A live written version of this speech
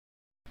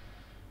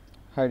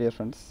Hi dear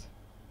friends,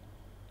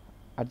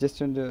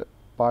 adjustment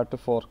part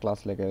 4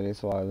 ക്ലാസ്സിലേക്ക് അവരെ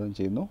സ്വാഗതം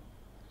ചെയ്യുന്നു.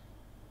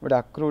 ഇവിടെ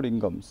അക്രൂഡ്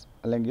ഇൻകംസ്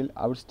അല്ലെങ്കിൽ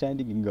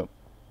ഔട്ട്സ്റ്റാൻഡിങ് ഇൻകം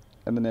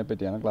എന്നതിനെ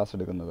പറ്റിയാണ് ക്ലാസ്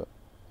എടുക്കുന്നത്.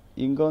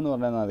 ഇൻകം എന്ന്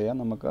പറഞ്ഞാൽ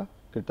അറിയാം, നമുക്ക്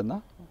കിട്ടുന്ന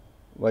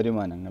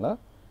വരുമാനങ്ങൾ.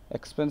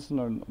 എക്സ്പെൻസ്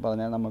എന്ന്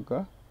പറഞ്ഞാൽ നമുക്ക്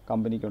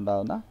കമ്പനിക്ക്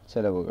ഉണ്ടാകുന്ന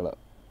ചിലവുകൾ.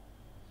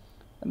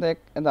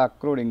 എന്താ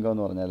അക്രൂഡ് ഇൻകം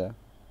എന്ന് പറഞ്ഞാൽ?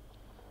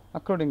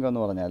 അക്രൂഡ് ഇൻകം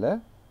എന്ന് പറഞ്ഞാൽ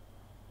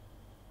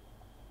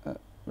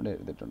ഇവിടെ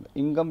എഴുതിയിട്ടുണ്ട്,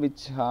 income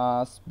which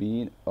has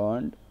been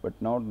earned but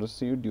not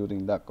received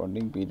during the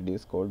accounting period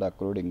is called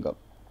accrued income.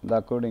 ഇത്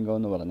അക്രൂഡ് ഇൻകം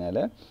എന്ന് പറഞ്ഞാൽ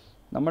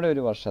നമ്മുടെ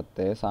ഒരു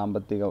വർഷത്തെ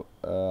സാമ്പത്തിക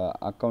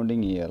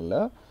അക്കൗണ്ടിങ് ഇയറിൽ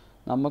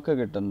നമുക്ക്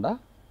കിട്ടേണ്ട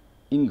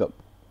ഇൻകം,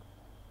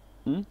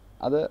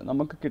 അത്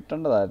നമുക്ക്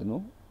കിട്ടേണ്ടതായിരുന്നു,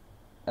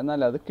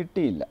 എന്നാൽ അത്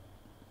കിട്ടിയില്ല.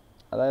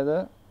 അതായത്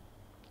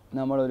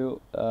നമ്മളൊരു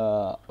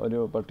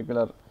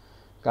പർട്ടിക്കുലർ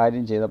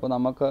കാര്യം ചെയ്തപ്പോൾ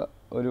നമുക്ക്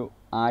ഒരു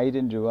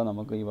 1000 രൂപ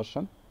നമുക്ക് ഈ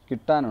വർഷം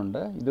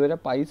കിട്ടാനുണ്ട്. ഇതുവരെ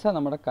പൈസ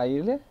നമ്മുടെ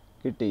കയ്യിൽ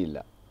കിട്ടിയില്ല.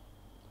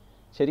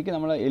 ശരിക്കും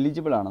നമ്മൾ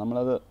എലിജിബിളാണ്,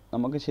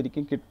 നമുക്ക്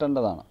ശരിക്കും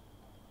കിട്ടേണ്ടതാണ്,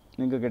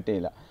 നിങ്ങൾക്ക്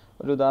കിട്ടിയില്ല.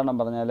 ഒരു ഉദാഹരണം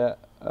പറഞ്ഞാൽ,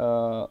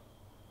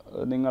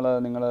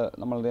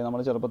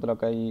 നമ്മൾ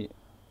ചെറുപ്പത്തിലൊക്കെ ഈ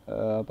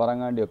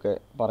പറങ്ങാണ്ടിയൊക്കെ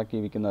പറക്കി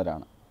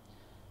വിൽക്കുന്നവരാണ്.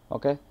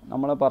 ഓക്കെ,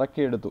 നമ്മൾ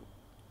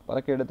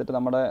പറക്കിയെടുത്തിട്ട്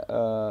നമ്മുടെ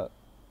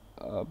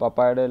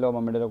പപ്പായുടെയിലോ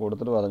മമ്മിയുടെയിലോ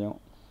കൊടുത്തിട്ട് പറഞ്ഞു,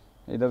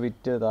 ഇത്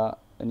വിറ്റ് താ,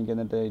 എനിക്ക്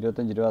എന്നിട്ട്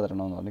 25 രൂപ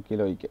തരണമെന്ന് പറഞ്ഞു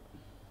കിലോയ്ക്ക്.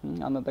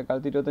 അന്നത്തെ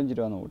കാലത്ത് 25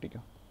 രൂപ എന്ന്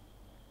കൂട്ടിക്കോ.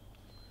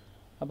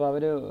 അപ്പോൾ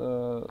അവർ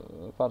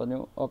പറഞ്ഞു,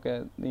 ഓക്കെ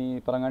നീ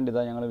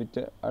പറങ്ങാണ്ടിതാ, ഞങ്ങൾ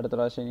വിറ്റ് അടുത്ത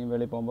പ്രാവശ്യം ഇനി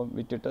വെളിയിൽ പോകുമ്പം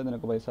വിറ്റിട്ട്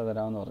നിനക്ക് പൈസ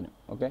തരാമെന്ന് പറഞ്ഞു.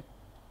 ഓക്കെ,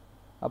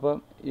 അപ്പം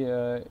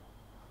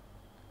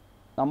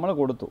നമ്മൾ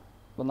കൊടുത്തു.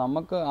 അപ്പോൾ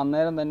നമുക്ക്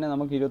അന്നേരം തന്നെ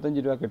നമുക്ക്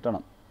 25 രൂപ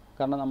കിട്ടണം.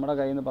 കാരണം നമ്മുടെ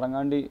കയ്യിൽ നിന്ന്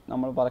പറങ്ങാണ്ടി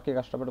നമ്മൾ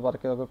കഷ്ടപ്പെട്ട്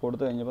പറക്കിയതൊക്കെ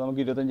കൊടുത്തു കഴിഞ്ഞപ്പോൾ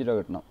നമുക്ക് 25 രൂപ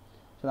കിട്ടണം.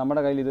 പക്ഷെ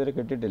നമ്മുടെ കയ്യിൽ ഇതുവരെ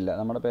കിട്ടിയിട്ടില്ല.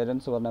 നമ്മുടെ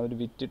പേരൻസ് പറഞ്ഞു അവർ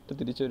വിറ്റിട്ട്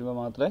തിരിച്ചു വരുമ്പോൾ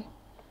മാത്രമേ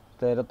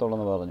തരത്തുള്ളൂ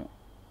എന്ന് പറഞ്ഞു.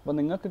 അപ്പോൾ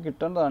നിങ്ങൾക്ക്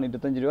കിട്ടേണ്ടതാണ്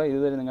 25 രൂപ,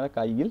 ഇതുവരെ നിങ്ങളുടെ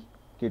കയ്യിൽ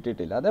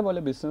കിട്ടിയിട്ടില്ല. അതേപോലെ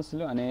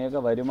ബിസിനസ്സിലും അനേക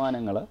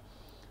വരുമാനങ്ങൾ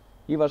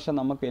ഈ വർഷം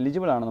നമുക്ക്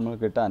എലിജിബിളാണ് നമുക്ക്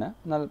കിട്ടാൻ,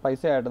 എന്നാൽ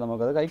പൈസയായിട്ട്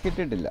നമുക്കത് കൈ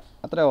കിട്ടിയിട്ടില്ല.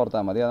 അത്ര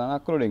ഓർത്താൽ മതി. അതാണ്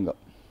അക്രൂഡ് ഇൻകം.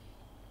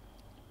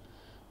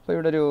 അപ്പോൾ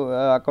ഇവിടെ ഒരു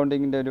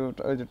അക്കൗണ്ടിങ്ങിൻ്റെ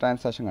ഒരു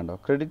ട്രാൻസാക്ഷൻ കണ്ടോ.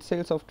 Credit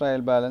sales of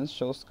trial balance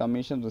shows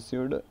commission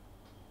received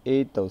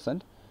 8,000.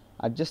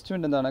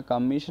 Adjustment എന്താണ്?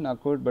 Commission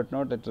accrued but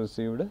not at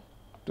received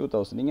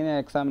 2,000. ഇങ്ങനെ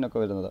എക്സാമിനൊക്കെ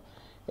വരുന്നത്.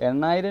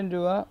 8,000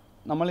 രൂപ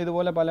നമ്മൾ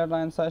ഇതുപോലെ പല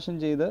ട്രാൻസാക്ഷൻ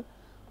ചെയ്ത്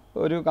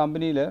ഒരു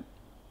കമ്പനിയിൽ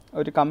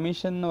ഒരു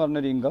കമ്മീഷൻ എന്ന്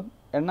പറഞ്ഞൊരു ഇൻകം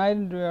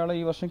 8,000 രൂപയോളം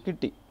ഈ വർഷം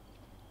കിട്ടി.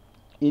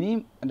 ഇനിയും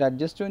ഒരു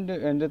അഡ്ജസ്റ്റ്മെൻറ്റ്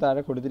എൻ്റെ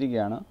താഴെ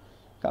കൊടുത്തിരിക്കുകയാണ്,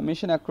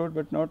 commission accrued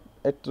but not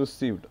at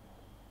received.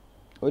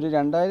 ഒരു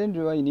 2,000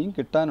 രൂപ ഇനിയും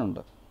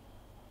കിട്ടാനുണ്ട്.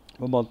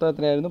 അപ്പോൾ മൊത്തം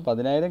എത്രയായിരുന്നു?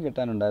 10,000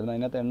 കിട്ടാനുണ്ടായിരുന്നു.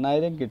 അതിനകത്ത്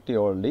 8,000 കിട്ടി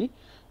ഓൾറെഡി.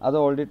 അത്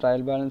ഓൾറെഡി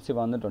ട്രയൽ ബാലൻസ്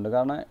വന്നിട്ടുണ്ട്.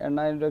 കാരണം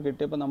 8,000 രൂപ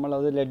കിട്ടിയപ്പോൾ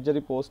നമ്മളത്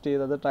ലെഡ്ജറിൽ പോസ്റ്റ്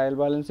ചെയ്തത് ട്രയൽ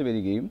ബാലൻസ്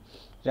വരികയും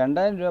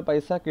 2,000 രൂപ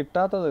പൈസ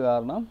കിട്ടാത്തത്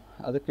കാരണം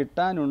അത്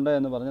കിട്ടാനുണ്ട്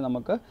എന്ന് പറഞ്ഞ്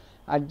നമുക്ക്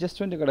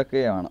അഡ്ജസ്റ്റ്മെൻറ്റ്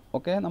കിടക്കുകയാണ്.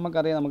 ഓക്കെ,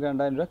 നമുക്കറിയാം നമുക്ക്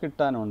 2,000 രൂപ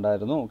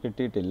കിട്ടാനുണ്ടായിരുന്നു,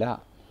 കിട്ടിയിട്ടില്ല.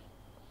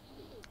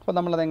 അപ്പോൾ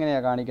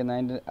നമ്മളതെങ്ങനെയാണ് കാണിക്കുന്നത്?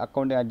 അതിൻ്റെ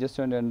അക്കൗണ്ട്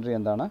അഡ്ജസ്റ്റ്മെൻറ്റ് എൻട്രി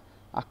എന്താണ്?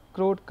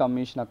 Accrued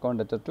commission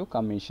account letter to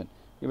commission.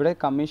 ഇവിടെ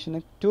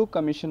കമ്മീഷന് ടു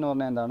കമ്മീഷൻ എന്ന്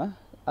പറഞ്ഞാൽ എന്താണ്?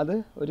 അത്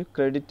ഒരു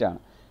ക്രെഡിറ്റ് ആണ്.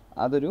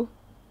 അതൊരു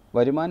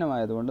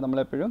വരുമാനമായതുകൊണ്ട്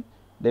നമ്മളെപ്പോഴും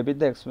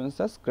debit the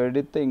expenses,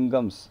 credit the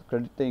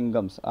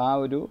incomes ആ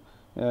ഒരു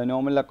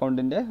നോർമൽ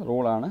അക്കൗണ്ടിൻ്റെ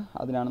റൂളാണ്.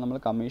 അതിനാണ് നമ്മൾ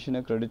കമ്മീഷന്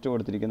ക്രെഡിറ്റ്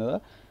കൊടുത്തിരിക്കുന്നത്.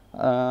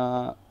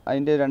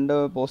 അതിൻ്റെ 2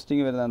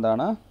 പോസ്റ്റിംഗ് വരുന്നത്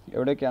എന്താണ്?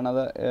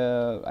 എവിടേക്കാണത്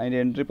അതിൻ്റെ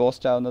എൻട്രി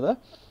പോസ്റ്റ് ആവുന്നത്?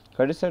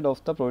 Credit side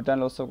of the profit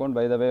and loss account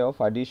by the way of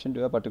addition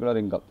to A particular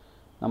income.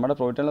 നമ്മുടെ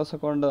പ്രോഫിറ്റ് ആൻഡ് ലോസ്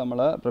അക്കൗണ്ട് നമ്മൾ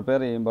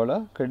പ്രിപ്പയർ ചെയ്യുമ്പോൾ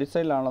ക്രെഡിറ്റ്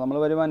സൈഡിലാണല്ലോ നമ്മൾ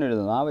വരുമാനം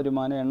എഴുതുന്നത്. ആ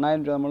വരുമാനം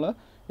 8,000 രൂപ നമ്മൾ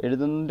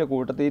എഴുതുന്നതിൻ്റെ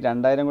കൂട്ടത്തിൽ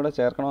 2,000 കൂടെ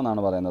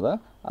ചേർക്കണമെന്നാണ് പറയുന്നത്.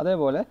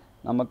 അതേപോലെ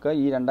നമുക്ക്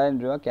ഈ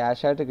 2,000 രൂപ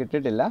ക്യാഷായിട്ട്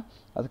കിട്ടിയിട്ടില്ല.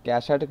 അത്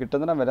ക്യാഷായിട്ട്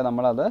കിട്ടുന്നിടം വരെ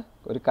നമ്മളത്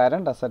ഒരു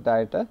കറണ്ട്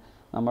അസറ്റായിട്ട്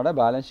നമ്മുടെ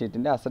ബാലൻസ്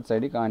ഷീറ്റിൻ്റെ അസറ്റ്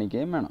സൈഡിൽ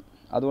കാണിക്കുകയും വേണം.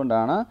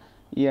 അതുകൊണ്ടാണ്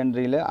ഈ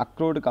എൻട്രിയിൽ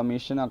അക്രൂഡ്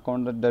കമ്മീഷൻ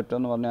അക്കൗണ്ട് ഡെറ്റ്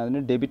എന്ന് പറഞ്ഞാൽ അതിന്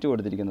ഡെബിറ്റ്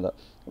കൊടുത്തിരിക്കുന്നത്.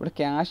 ഇവിടെ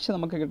ക്യാഷ്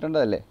നമുക്ക്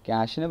കിട്ടേണ്ടതല്ലേ,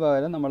 ക്യാഷിന്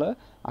പകരം നമ്മൾ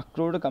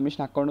അക്രൂഡ്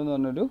കമ്മീഷൻ അക്കൗണ്ട് എന്ന്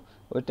പറഞ്ഞൊരു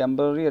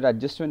ടെമ്പററി ഒരു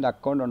അഡ്ജസ്റ്റ്മെൻറ്റ്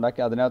അക്കൗണ്ട്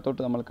ഉണ്ടാക്കി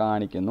അതിനകത്തോട്ട് നമ്മൾ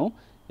കാണിക്കുന്നു.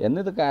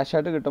 എന്നിത്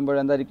ക്യാഷായിട്ട് കിട്ടുമ്പോൾ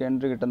എന്തായിരിക്കും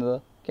എൻട്രി കിട്ടുന്നത്?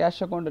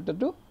 ക്യാഷ് അക്കൗണ്ട്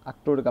ഇട്ടിട്ട്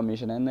അക്രൂഡ്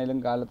കമ്മീഷൻ. എന്തെങ്കിലും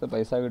കാലത്ത്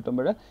പൈസ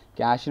കിട്ടുമ്പോൾ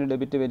ക്യാഷിന്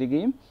ഡെബിറ്റ്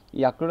വരികയും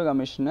ഈ അക്രൂഡ്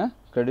കമ്മീഷന്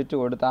ക്രെഡിറ്റ്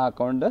കൊടുത്ത് ആ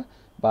അക്കൗണ്ട്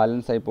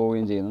ബാലൻസ് ആയി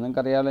പോവുകയും ചെയ്യുന്നു.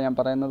 നിങ്ങൾക്കറിയാമല്ലോ ഞാൻ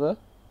പറയുന്നത്.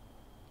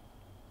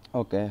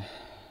 ഓക്കെ,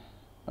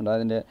 ഉണ്ടോ?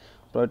 അതിൻ്റെ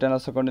പ്രോഫിറ്റ് ആൻഡ്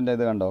ലോസ് അക്കൗണ്ടിൻ്റെ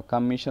ഇത് കണ്ടോ,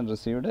 കമ്മീഷൻ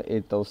റിസീവ്ഡ്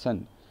 8,000,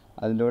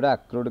 അതിൻ്റെ കൂടെ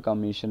അക്രൂഡ്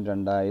കമ്മീഷൻ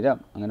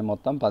 2,000, അങ്ങനെ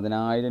മൊത്തം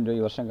 10,000 രൂപ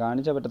ഈ വർഷം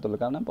കാണിച്ചേ പറ്റത്തുള്ളൂ.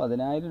 കാരണം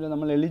 10,000 രൂപ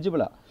നമ്മൾ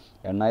എലിജിബിളാണ്.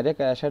 8,000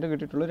 ക്യാഷായിട്ട്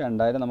കിട്ടിയിട്ടുള്ളൂ,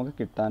 2,000 നമുക്ക്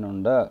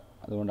കിട്ടാനുണ്ട്.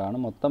 അതുകൊണ്ടാണ്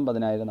മൊത്തം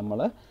 10,000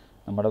 നമ്മൾ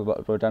നമ്മുടെ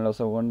പ്രോഫിറ്റ് ആൻഡ്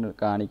ലോസ് അക്കൗണ്ട്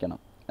കാണിക്കണം.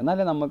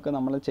 എന്നാലേ നമുക്ക്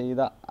നമ്മൾ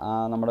ചെയ്ത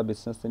നമ്മുടെ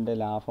ബിസിനസ്സിൻ്റെ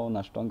ലാഭവും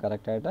നഷ്ടവും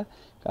കറക്റ്റായിട്ട്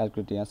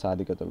കാൽക്കുലേറ്റ് ചെയ്യാൻ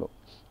സാധിക്കത്തുള്ളൂ.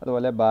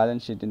 അതുപോലെ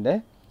ബാലൻസ് ഷീറ്റിൻ്റെ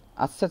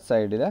അസറ്റ്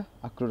സൈഡിൽ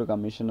അക്രൂഡ്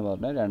കമ്മീഷൻ എന്ന്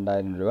പറഞ്ഞാൽ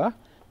 2,000 രൂപ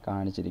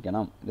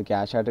കാണിച്ചിരിക്കണം. ഇത്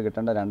ക്യാഷായിട്ട്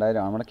കിട്ടേണ്ട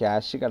 2,000 നമ്മുടെ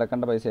ക്യാഷ്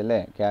കിടക്കേണ്ട പൈസയല്ലേ,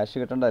 ക്യാഷ്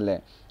കിട്ടേണ്ടതല്ലേ.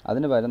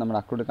 അതിന് പകരം നമ്മുടെ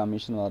അക്രൂഡ്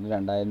കമ്മീഷൻ എന്ന് പറഞ്ഞാൽ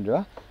 2,000 രൂപ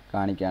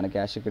കാണിക്കുകയാണ്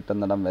ക്യാഷ്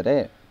കിട്ടുന്നിടം വരെ.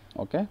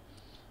 ഓക്കെ,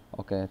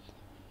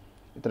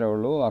 ഇത്രയേ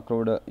ഉള്ളൂ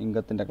അക്രൂഡ്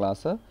ഇൻകത്തിൻ്റെ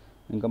ക്ലാസ്.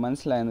 നിങ്ങൾക്ക്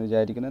മനസ്സിലായെന്ന്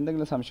വിചാരിക്കുന്നു.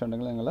 എന്തെങ്കിലും സംശയം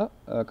ഉണ്ടെങ്കിൽ നിങ്ങൾ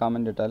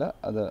കമൻ്റ് ഇട്ടാൽ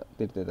അത്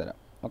തിരുത്തി തരാം.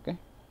 ഓക്കെ.